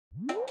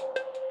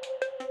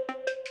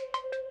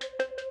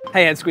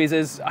Hey Head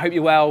Squeezers, I hope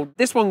you're well.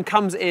 This one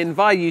comes in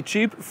via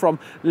YouTube from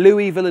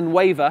Louis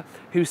Villanueva,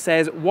 who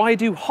says, why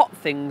do hot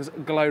things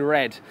glow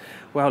red?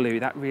 Well, Louis,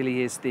 that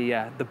really is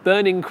the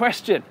burning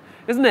question,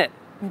 isn't it?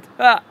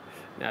 Yeah,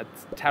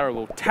 it's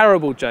terrible,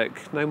 terrible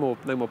joke. No more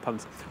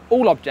puns.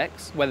 All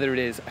objects, whether it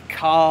is a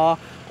car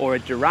or a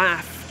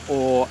giraffe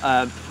or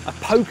a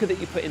poker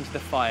that you put into the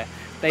fire,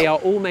 they are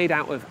all made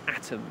out of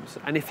atoms.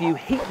 And if you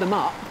heat them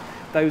up,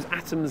 those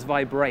atoms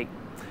vibrate.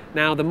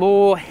 Now, the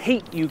more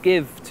heat you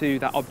give to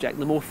that object,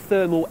 the more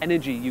thermal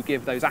energy you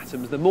give those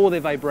atoms, the more they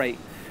vibrate.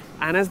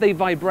 And as they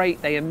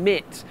vibrate, they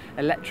emit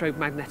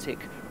electromagnetic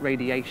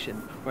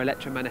radiation or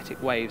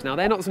electromagnetic waves. Now,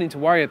 they're not something to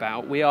worry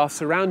about. We are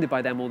surrounded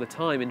by them all the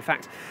time. In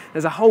fact,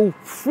 there's a whole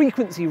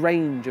frequency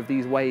range of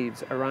these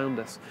waves around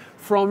us,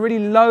 from really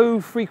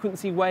low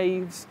frequency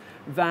waves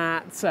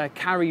that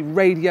carry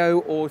radio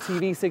or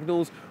TV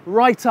signals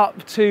right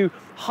up to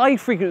high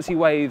frequency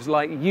waves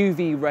like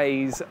UV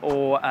rays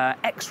or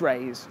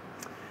X-rays.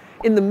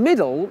 In the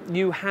middle,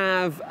 you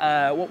have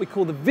what we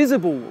call the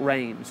visible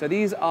range. So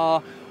these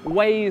are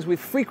waves with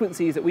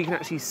frequencies that we can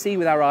actually see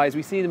with our eyes.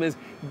 We see them as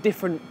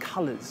different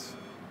colors.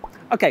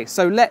 Okay,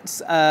 so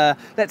let's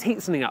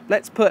heat something up.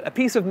 Let's put a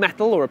piece of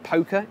metal, or a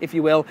poker, if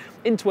you will,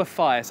 into a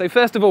fire. So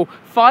first of all,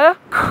 fire,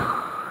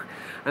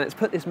 and let's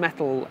put this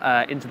metal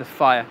into the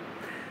fire.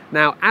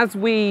 Now, as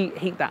we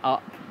heat that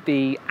up,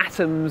 the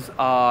atoms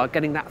are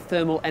getting that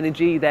thermal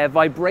energy, they're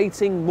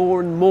vibrating more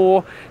and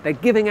more, they're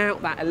giving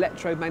out that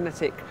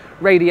electromagnetic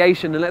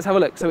radiation, and let's have a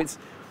look. So it's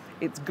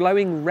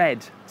glowing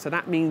red, so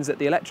that means that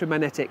the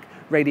electromagnetic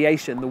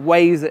radiation, the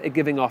waves that are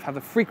giving off, have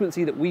a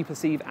frequency that we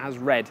perceive as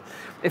red.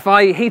 If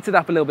I heat it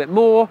up a little bit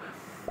more,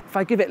 if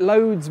I give it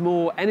loads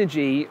more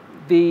energy,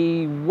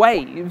 the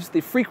waves,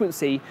 the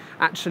frequency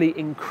actually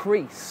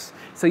increase.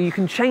 So you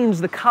can change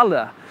the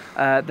colour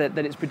that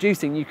it's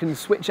producing. You can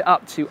switch it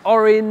up to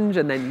orange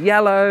and then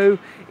yellow,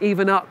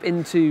 even up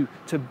into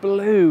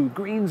blue,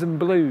 greens and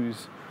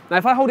blues. Now,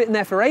 if I hold it in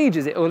there for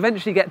ages, it will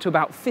eventually get to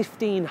about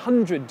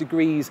 1500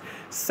 degrees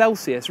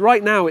Celsius.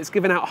 Right now, it's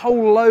given out a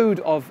whole load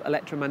of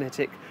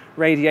electromagnetic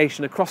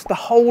radiation across the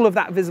whole of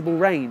that visible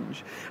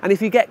range. And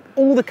if you get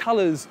all the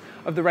colours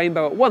of the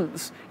rainbow at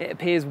once, it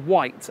appears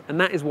white. And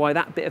that is why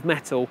that bit of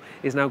metal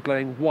is now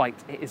glowing white.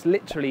 It is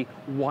literally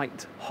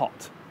white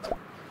hot.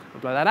 I'll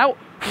blow that out.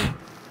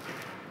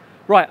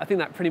 Right, I think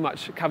that pretty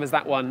much covers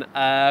that one.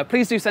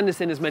 Please do send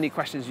us in as many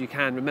questions as you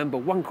can. Remember,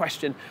 one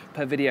question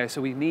per video,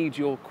 so we need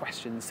your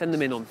questions. Send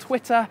them in on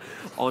Twitter,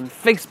 on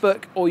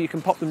Facebook, or you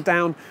can pop them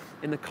down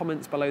in the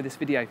comments below this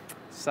video.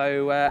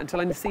 So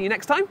until I see you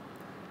next time,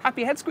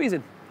 happy head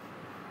squeezing.